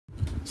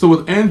So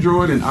with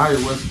Android and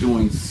iOS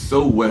doing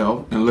so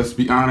well, and let's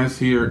be honest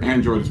here,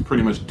 Android is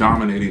pretty much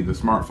dominating the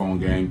smartphone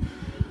game.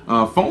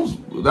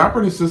 The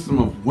operating system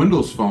of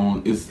Windows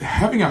Phone is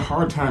having a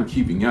hard time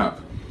keeping up.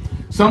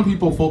 Some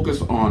people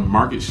focus on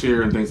market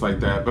share and things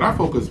like that, but I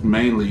focus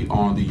mainly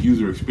on the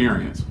user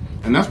experience.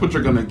 And that's what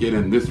you're going to get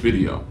in this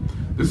video.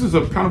 This is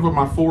a kind of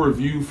my full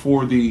review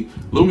for the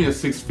Lumia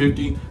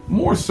 650,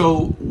 more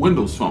so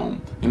Windows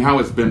Phone, and how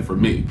it's been for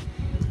me.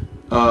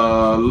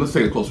 Let's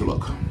take a closer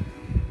look.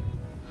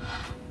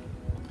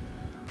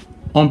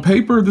 On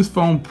paper, this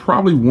phone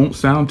probably won't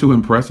sound too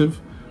impressive,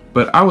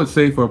 but I would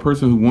say for a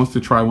person who wants to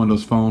try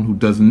Windows Phone, who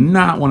does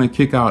not want to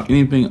kick out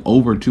anything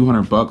over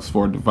 200 bucks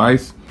for a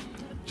device,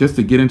 just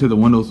to get into the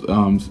Windows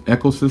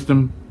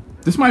ecosystem,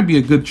 this might be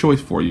a good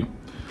choice for you.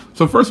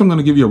 So first I'm going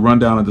to give you a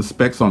rundown of the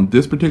specs on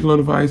this particular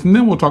device, and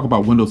then we'll talk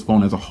about Windows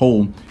Phone as a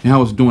whole and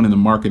how it's doing in the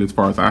market as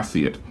far as I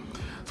see it.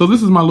 So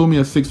this is my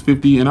Lumia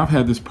 650, and I've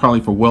had this probably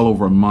for well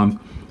over a month,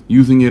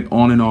 using it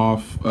on and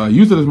off,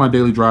 use it as my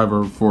daily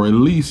driver for at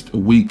least a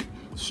week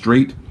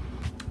straight.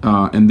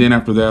 And then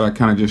after that, I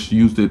kind of just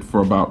used it for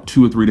about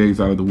 2 or 3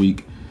 days out of the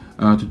week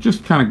to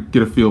just kind of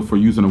get a feel for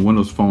using a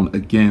Windows Phone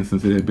again,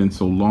 since it had been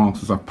so long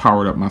since I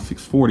powered up my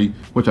 640,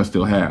 which I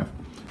still have.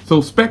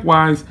 So spec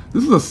wise,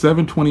 this is a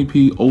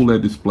 720p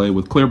OLED display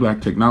with clear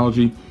black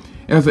technology.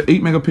 It has an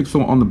 8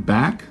 megapixel on the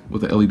back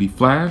with a LED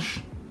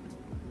flash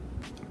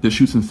that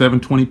shoots in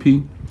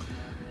 720p.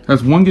 It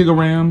has 1 gig of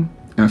RAM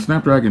and a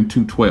Snapdragon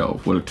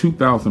 212 with a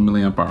 2000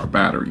 milliamp hour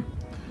battery.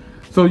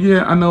 So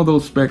yeah, I know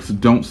those specs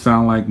don't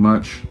sound like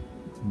much,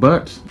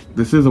 but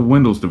this is a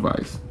Windows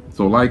device.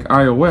 So like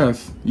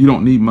iOS, you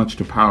don't need much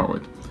to power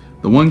it.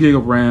 The 1 gig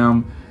of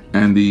RAM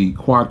and the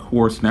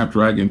quad-core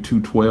Snapdragon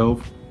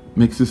 212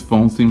 makes this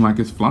phone seem like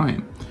it's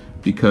flying,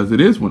 because it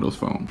is Windows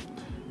Phone.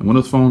 And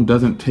Windows Phone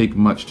doesn't take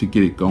much to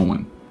get it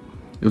going.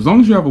 As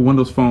long as you have a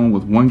Windows Phone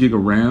with 1 gig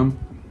of RAM,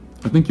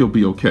 I think you'll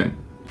be okay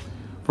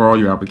for all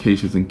your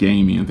applications and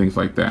gaming and things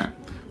like that.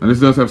 Now this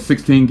does have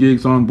 16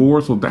 gigs on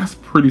board, so that's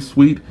pretty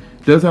sweet.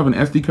 It does have an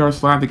SD card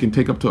slot that can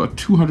take up to a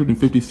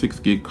 256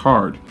 gig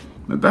card.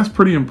 Now that's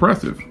pretty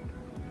impressive.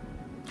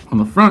 On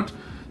the front,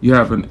 you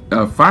have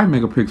a 5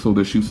 megapixel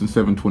that shoots in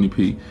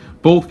 720p.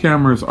 Both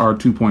cameras are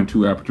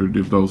 2.2 aperture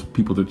to those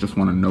people that just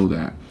want to know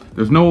that.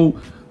 There's no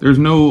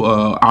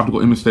optical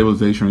image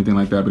stabilization or anything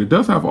like that, but it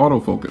does have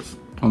autofocus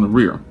on the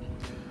rear.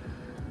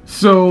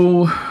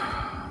 So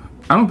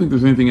I don't think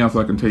there's anything else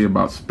I can tell you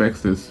about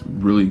specs that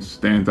really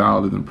stands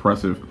out as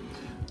impressive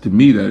to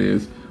me, that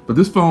is. But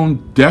this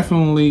phone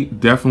definitely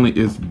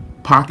is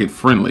pocket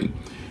friendly.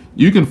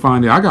 You can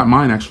find it. I got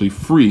mine actually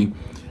free,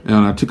 and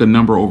I took a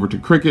number over to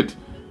Cricket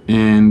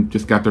and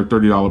just got their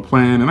 $30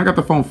 plan, and I got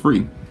the phone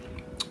free.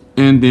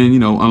 And then, you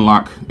know,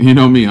 unlock, you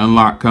know me,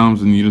 unlock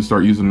comes and you just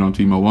start using it on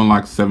T-Mobile.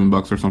 Unlock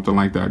 $7 or something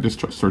like that.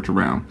 Just search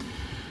around.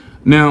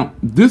 Now,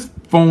 this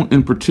phone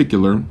in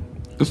particular,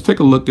 let's take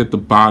a look at the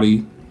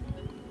body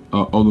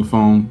of the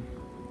phone.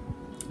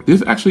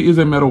 This actually is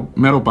a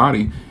metal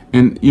body,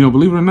 and you know,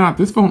 believe it or not,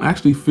 this phone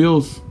actually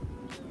feels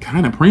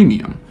kind of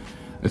premium.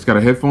 It's got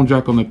a headphone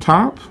jack on the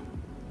top,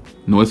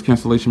 noise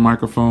cancellation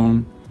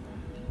microphone.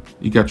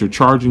 You got your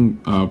charging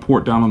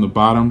port down on the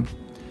bottom.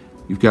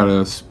 You've got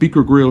a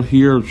speaker grill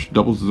here, which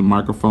doubles as a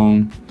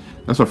microphone.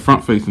 That's a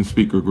front-facing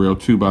speaker grill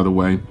too, by the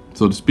way.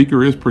 So the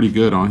speaker is pretty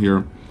good on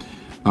here.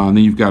 And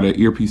then you've got an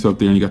earpiece up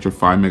there, and you got your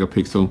 5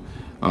 megapixel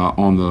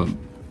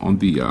on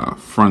the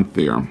front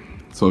there.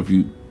 So if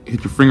you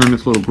hit your finger in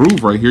this little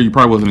groove right here, you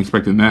probably wasn't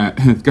expecting that.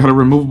 It's got a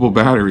removable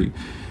battery,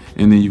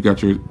 and then you've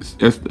got your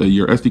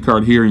SD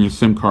card here and your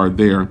SIM card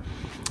there.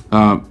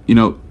 You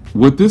know,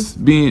 with this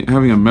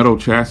having a metal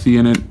chassis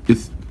in it,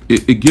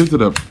 it gives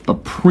it a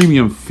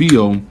premium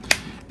feel.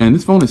 And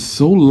this phone is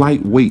so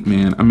lightweight,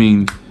 man. I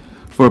mean,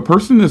 for a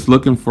person that's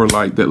looking for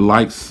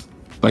likes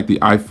like the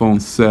iPhone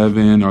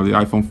 7 or the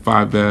iPhone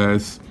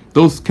 5S,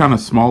 those kind of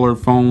smaller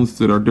phones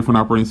that are different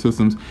operating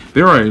systems,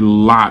 there are a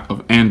lot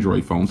of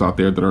Android phones out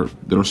there that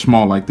are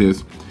small like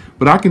this.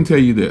 But I can tell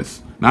you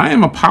this. Now, I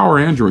am a power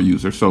Android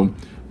user,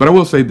 but I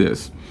will say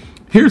this.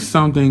 Here's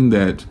something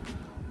that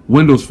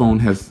Windows Phone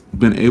has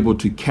been able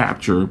to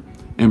capture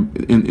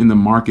in the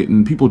market,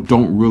 and people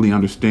don't really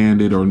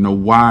understand it or know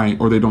why,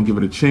 or they don't give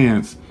it a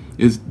chance,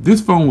 is this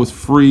phone was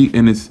free,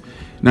 and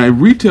now it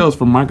retails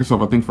from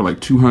Microsoft, I think, for like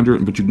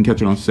 $200, but you can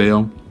catch it on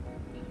sale.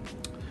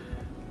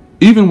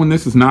 Even when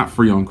this is not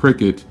free on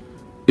Cricket,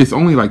 it's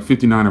only like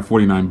 59 or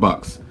 49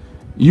 bucks.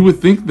 You would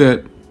think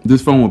that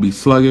this phone will be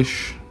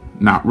sluggish,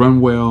 not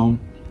run well,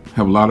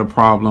 have a lot of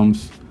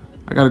problems.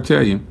 I gotta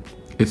tell you,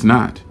 it's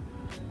not.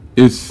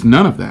 It's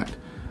none of that.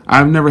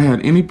 I've never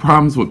had any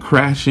problems with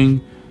crashing,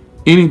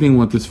 anything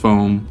with this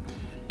phone.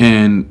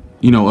 And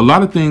you know, a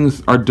lot of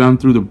things are done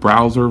through the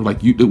browser.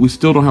 Like we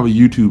still don't have a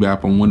YouTube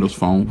app on Windows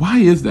Phone. Why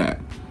is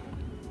that?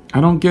 I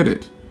don't get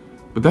it.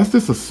 But that's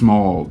just a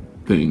small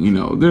thing. You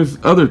know, there's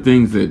other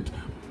things that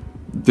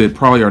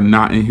probably are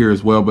not in here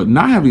as well. But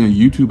not having a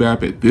YouTube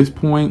app at this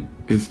point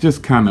is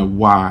just kind of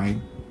why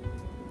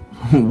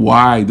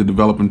the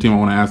development team, I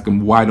want to ask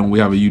them, why don't we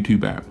have a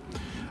YouTube app?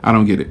 I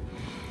don't get it.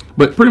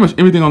 But pretty much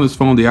everything on this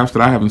phone, the apps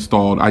that I have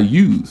installed, I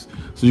use.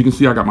 So you can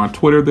see I got my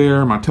Twitter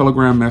there, my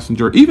Telegram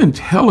Messenger, even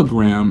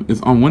Telegram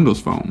is on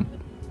Windows Phone.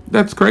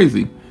 That's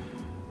crazy.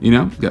 You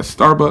know, got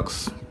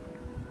Starbucks.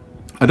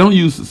 I don't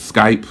use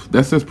Skype.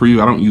 That says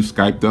preview. I don't use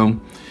Skype though.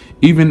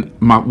 Even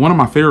one of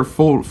my favorite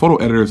photo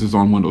editors is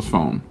on Windows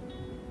Phone.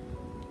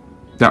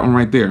 That one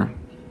right there,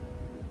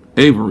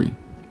 Avery.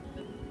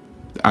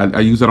 I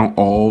use that on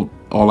all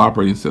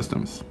operating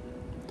systems.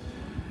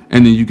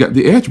 And then you got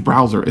the Edge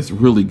browser. It's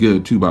really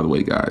good too, by the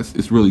way, guys.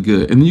 It's really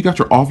good. And then you got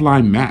your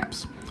offline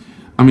maps.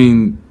 I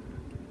mean,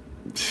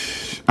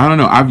 I don't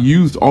know. I've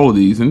used all of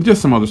these and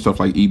just some other stuff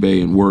like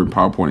eBay and Word,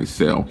 PowerPoint,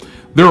 Excel.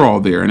 They're all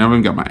there. And I've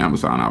even got my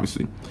Amazon,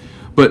 obviously.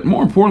 But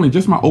more importantly,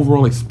 just my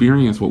overall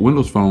experience with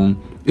Windows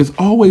Phone is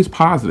always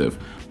positive.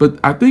 But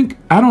I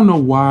don't know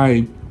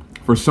why,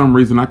 for some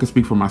reason, I can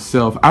speak for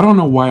myself. I don't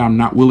know why I'm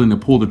not willing to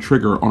pull the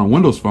trigger on a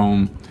Windows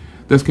Phone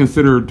that's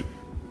considered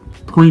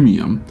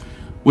premium,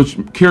 which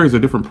carries a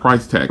different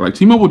price tag. Like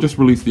T-Mobile just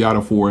released the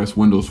Auto 4S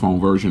Windows Phone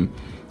version,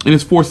 and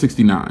it's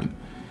 $469.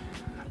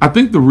 I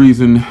think the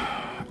reason,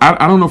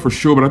 I don't know for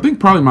sure, but I think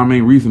probably my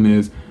main reason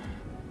is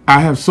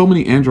I have so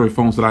many Android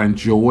phones that I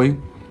enjoy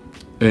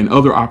and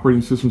other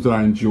operating systems that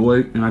I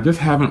enjoy, and I just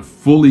haven't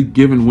fully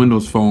given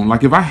Windows Phone.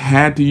 Like if I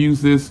had to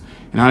use this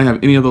and I didn't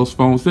have any of those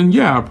phones, then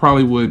yeah, I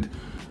probably would,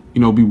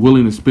 you know, be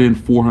willing to spend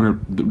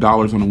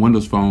 $400 on a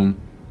Windows Phone.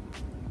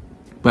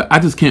 But I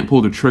just can't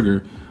pull the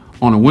trigger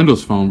on a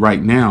Windows Phone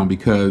right now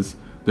because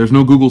there's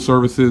no Google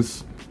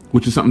services,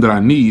 which is something that I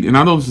need. And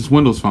I know this is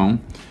Windows Phone,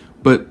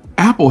 but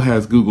Apple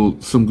has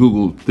some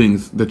Google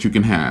things that you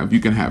can have. You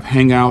can have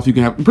Hangouts, you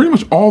can have pretty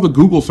much all the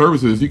Google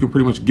services. You can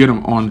pretty much get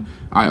them on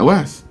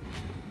iOS.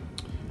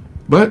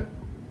 But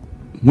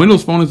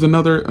Windows Phone is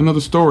another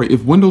story.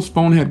 If Windows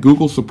Phone had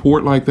Google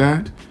support like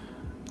that,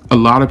 a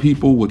lot of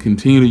people would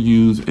continue to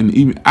use, and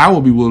even I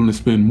would be willing to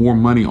spend more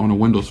money on a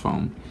Windows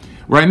Phone.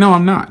 Right now,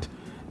 I'm not.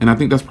 And I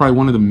think that's probably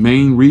one of the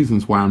main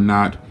reasons why I'm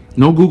not.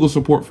 No Google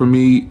support for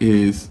me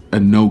is a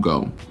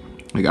no-go.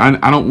 Like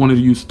I don't want to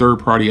use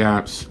third-party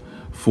apps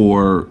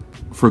for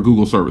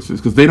Google services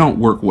because they don't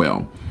work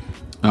well.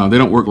 They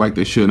don't work like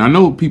they should. And I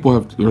know people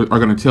are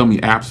going to tell me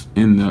apps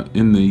in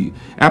the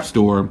App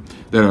Store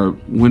that are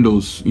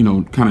Windows, you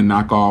know, kind of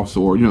knockoffs,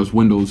 or you know, it's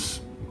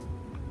Windows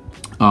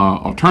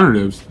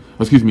alternatives.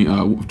 Excuse me,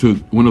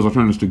 to Windows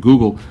alternatives to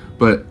Google.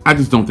 But I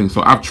just don't think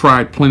so. I've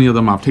tried plenty of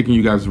them. I've taken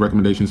you guys'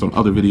 recommendations on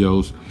other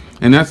videos,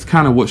 and that's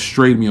kind of what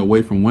strayed me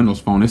away from Windows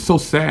Phone. It's so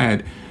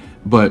sad,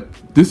 but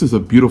this is a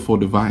beautiful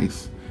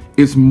device.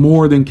 It's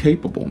more than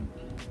capable.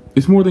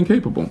 It's more than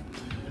capable.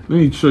 Let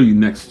me show you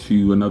next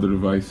to another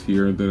device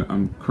here that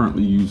I'm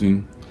currently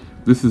using.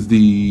 This is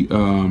the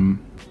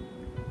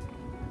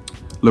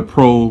Le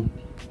Pro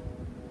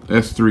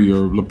S3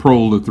 or Le Pro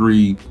Le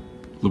 3,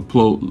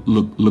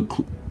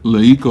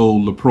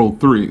 Leico Le Pro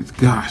 3.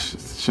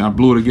 Gosh, I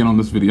blew it again on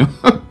this video.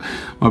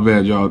 My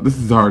bad, y'all. This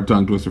is a hard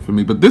tongue twister for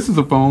me. But this is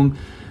a phone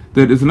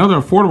that is another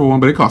affordable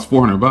one, but it costs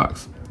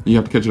 $400. You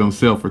have to catch it on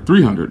sale for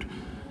 $300.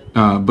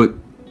 But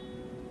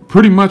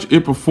pretty much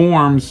it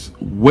performs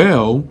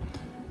well.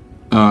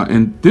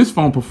 And this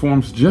phone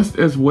performs just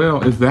as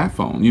well as that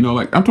phone. You know,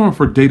 like I'm talking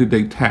for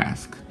day-to-day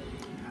tasks.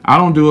 I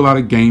don't do a lot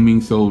of gaming,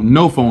 so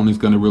no phone is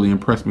going to really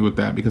impress me with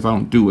that because I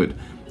don't do it.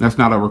 That's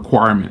not a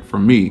requirement for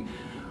me.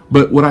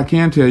 But what I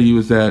can tell you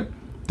is that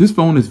this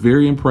phone is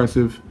very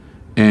impressive,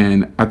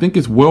 and I think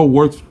it's well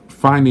worth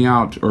finding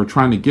out or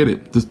trying to get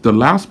it. The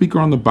loudspeaker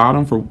on the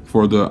bottom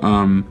for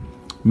the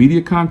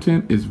media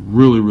content is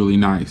really, really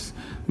nice.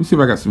 Let me see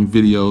if I got some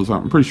videos.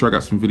 I'm pretty sure I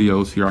got some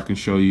videos here I can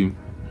show you.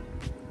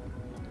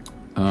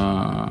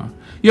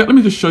 Yeah, let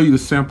me just show you the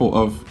sample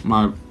of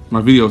my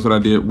videos that I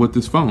did with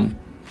this phone.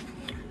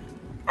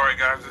 All right,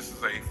 guys, this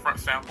is a front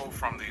sample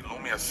from the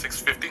Lumia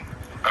 650.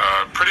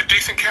 Pretty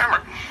decent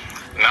camera.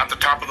 Not the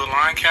top of the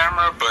line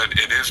camera, but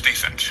it is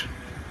decent.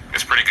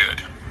 It's pretty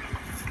good.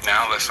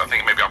 Now I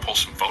think maybe I'll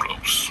post some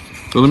photos.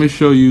 So let me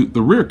show you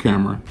the rear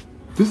camera.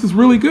 This is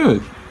really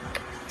good.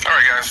 All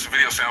right, guys,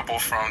 video sample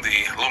from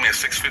the Lumia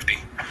 650.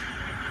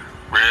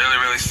 Really,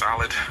 really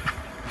solid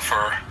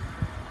for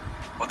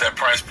what that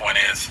price point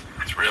is.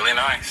 It's really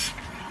nice.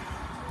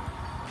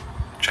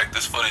 Check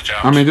this footage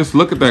out. I mean, just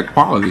look at that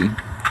quality.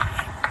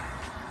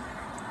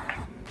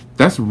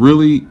 That's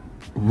really,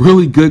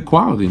 really good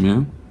quality,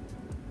 man.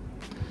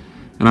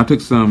 And I took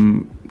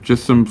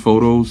just some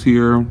photos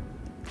here.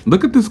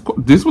 Look at this.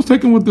 This was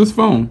taken with this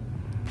phone.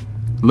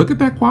 Look at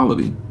that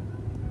quality.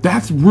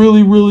 That's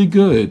really, really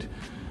good.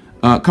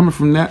 Coming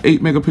from that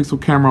 8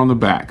 megapixel camera on the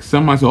back.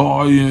 Some might say,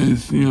 oh, yeah,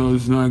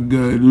 it's not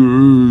good.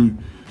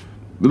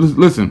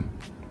 Listen,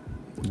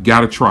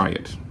 gotta try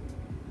it.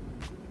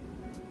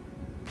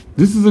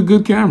 This is a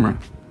good camera.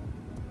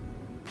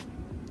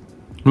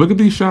 Look at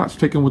these shots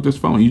taken with this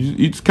phone.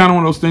 It's kind of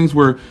one of those things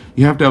where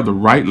you have to have the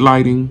right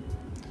lighting,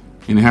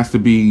 and it has to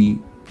be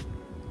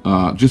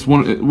just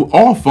one.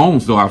 All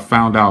phones, though, I've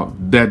found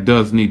out that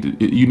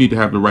you need to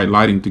have the right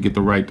lighting to get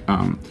the right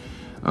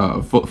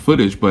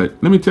footage.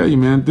 But let me tell you,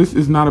 man, this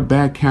is not a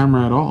bad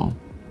camera at all.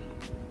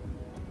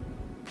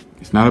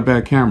 It's It's not a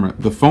bad camera.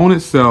 The phone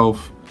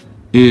itself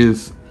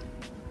is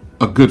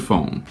a good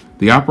phone.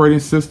 The operating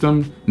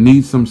system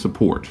needs some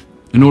support.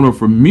 In order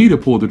for me to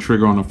pull the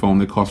trigger on a phone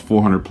that costs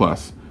 400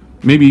 plus,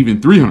 maybe even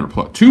 300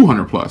 plus,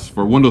 200 plus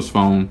for a Windows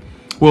phone,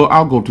 well,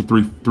 I'll go to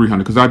 300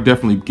 because I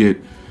definitely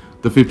get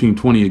the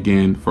 1520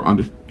 again for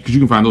under, because you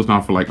can find those now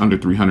for like under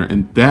 300,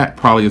 and that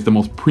probably is the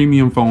most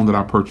premium phone that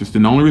I purchased.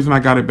 And the only reason I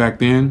got it back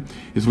then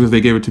is because they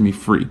gave it to me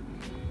free.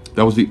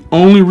 That was the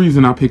only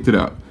reason I picked it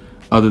up.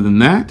 Other than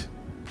that,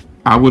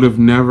 I would have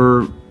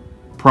never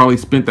probably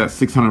spent that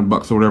 600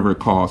 bucks or whatever it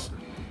costs.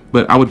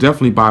 But I would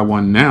definitely buy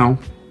one now.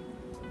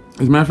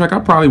 As a matter of fact, I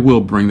probably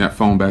will bring that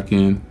phone back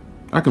in.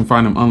 I can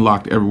find them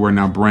unlocked everywhere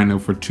now, brand new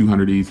for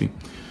 200 easy.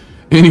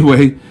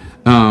 Anyway,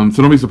 so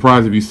don't be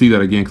surprised if you see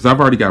that again, because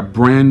I've already got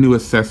brand new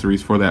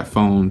accessories for that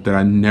phone that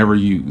I never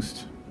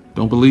used.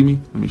 Don't believe me?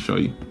 Let me show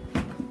you.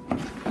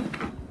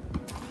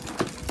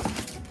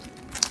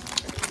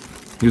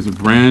 Here's a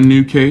brand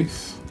new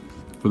case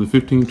for the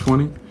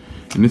 1520,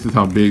 and this is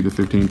how big the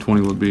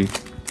 1520 will be.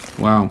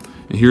 Wow.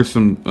 And here's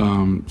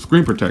some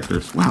screen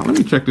protectors. Wow, let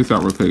me check this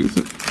out real quick.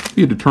 It's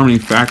be a determining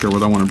factor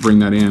whether I want to bring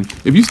that in.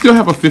 If you still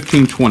have a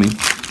 1520,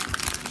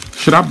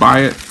 should I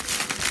buy it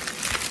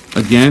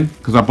again?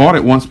 Because I bought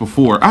it once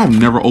before. I've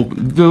never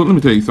opened. Let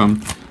me tell you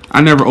something.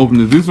 I never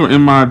opened this. These are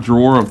in my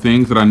drawer of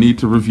things that I need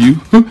to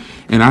review,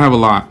 and I have a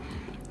lot.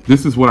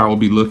 This is what I will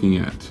be looking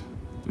at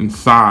in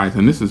size,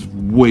 and this is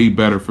way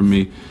better for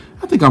me.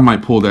 I think I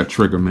might pull that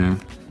trigger, man.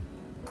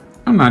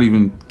 I'm not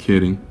even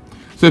kidding.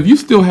 So if you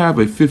still have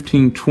a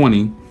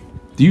 1520,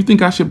 do you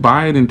think I should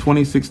buy it in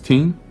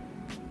 2016?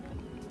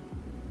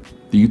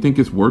 Do you think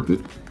it's worth it?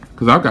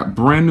 Because I've got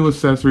brand new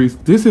accessories.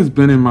 This has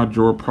been in my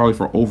drawer probably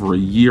for over a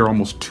year,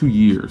 almost 2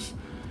 years.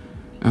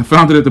 And I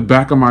found it at the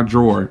back of my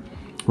drawer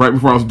right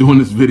before I was doing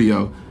this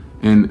video.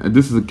 And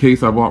this is a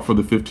case I bought for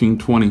the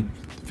 1520.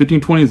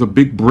 1520 is a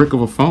big brick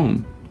of a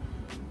phone,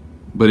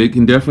 but it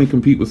can definitely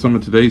compete with some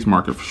of today's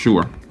market for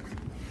sure.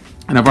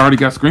 And I've already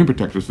got screen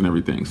protectors and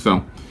everything.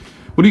 So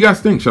what do you guys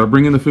think? Should I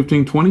bring in the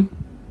 1520?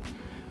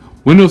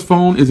 Windows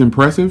Phone is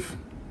impressive,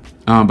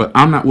 but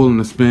I'm not willing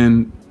to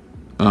spend,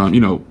 you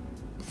know,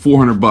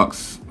 400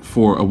 bucks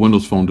for a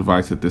Windows Phone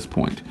device at this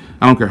point.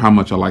 I don't care how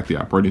much I like the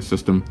operating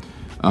system.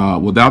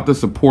 Without the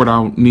support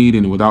I need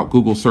and without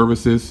Google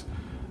services,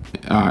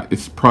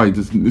 it's probably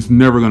just, it's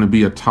never going to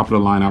be a top of the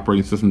line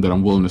operating system that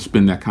I'm willing to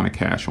spend that kind of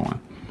cash on.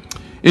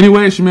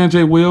 Anyway, it's your man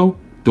Jay Will.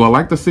 Do I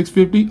like the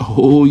 650?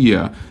 Oh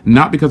yeah.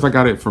 Not because I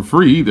got it for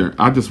free either.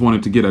 I just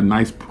wanted to get a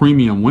nice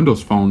premium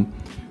Windows Phone.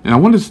 And I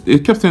wanted to,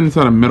 it kept saying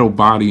inside a metal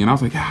body, and I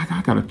was like, yeah,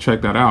 I gotta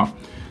check that out.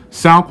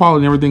 Sound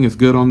quality and everything is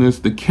good on this.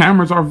 The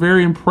cameras are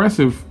very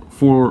impressive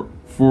for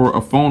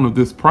a phone of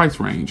this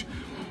price range.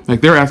 Like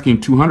they're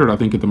asking 200, I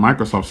think, at the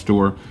Microsoft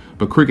store,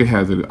 but Cricket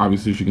has it,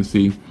 obviously, as you can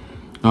see.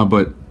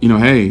 But you know,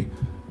 hey,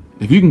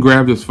 if you can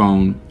grab this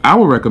phone, I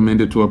would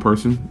recommend it to a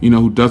person, you know,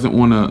 who doesn't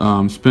want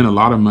to spend a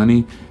lot of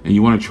money and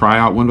you want to try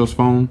out Windows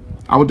Phone.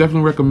 I would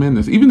definitely recommend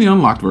this. Even the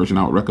unlocked version,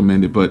 I would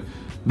recommend it. But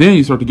then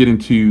you start to get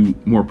into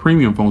more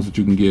premium phones that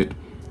you can get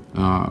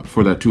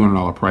for that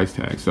 $200 price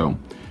tag. So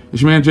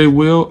it's your man Jay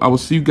Will. I will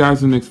see you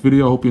guys in the next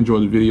video. I hope you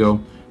enjoyed the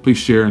video. Please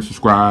share and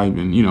subscribe,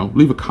 and you know,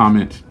 leave a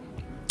comment.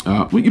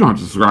 Well, you don't have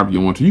to subscribe if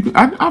you want to. You can,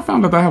 I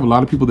found out that I have a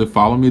lot of people that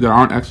follow me that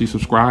aren't actually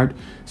subscribed.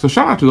 So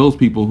shout out to those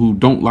people who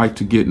don't like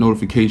to get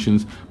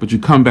notifications, but you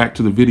come back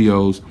to the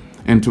videos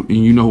and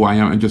you know who I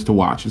am and just to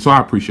watch. And so I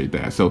appreciate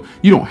that. So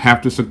you don't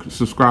have to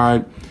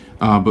subscribe,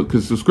 but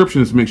because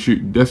subscriptions make sure,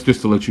 that's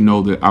just to let you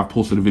know that I've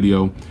posted a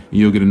video and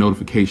you'll get a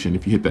notification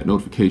if you hit that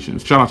notification.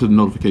 Shout out to the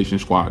notification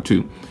squad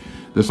too.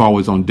 That's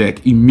always on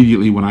deck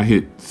immediately when I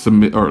hit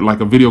submit, or like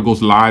a video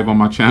goes live on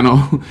my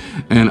channel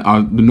and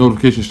the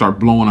notifications start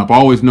blowing up. I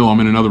always know I'm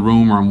in another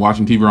room or I'm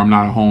watching TV or I'm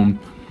not at home,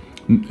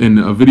 and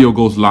a video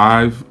goes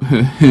live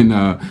and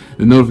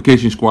the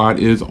notification squad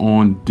is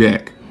on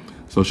deck.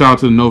 So shout out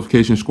to the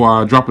notification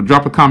squad. Drop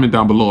a comment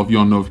down below if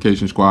you're on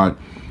notification squad.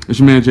 It's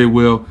your man Jay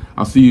Will.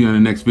 I'll see you in the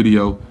next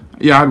video.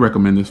 Yeah, I'd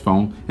recommend this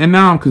phone. And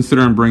now I'm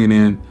considering bringing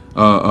in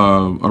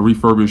a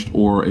refurbished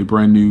or a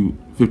brand new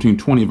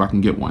 1520 if I can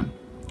get one.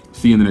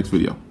 See you in the next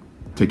video.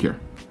 Take care.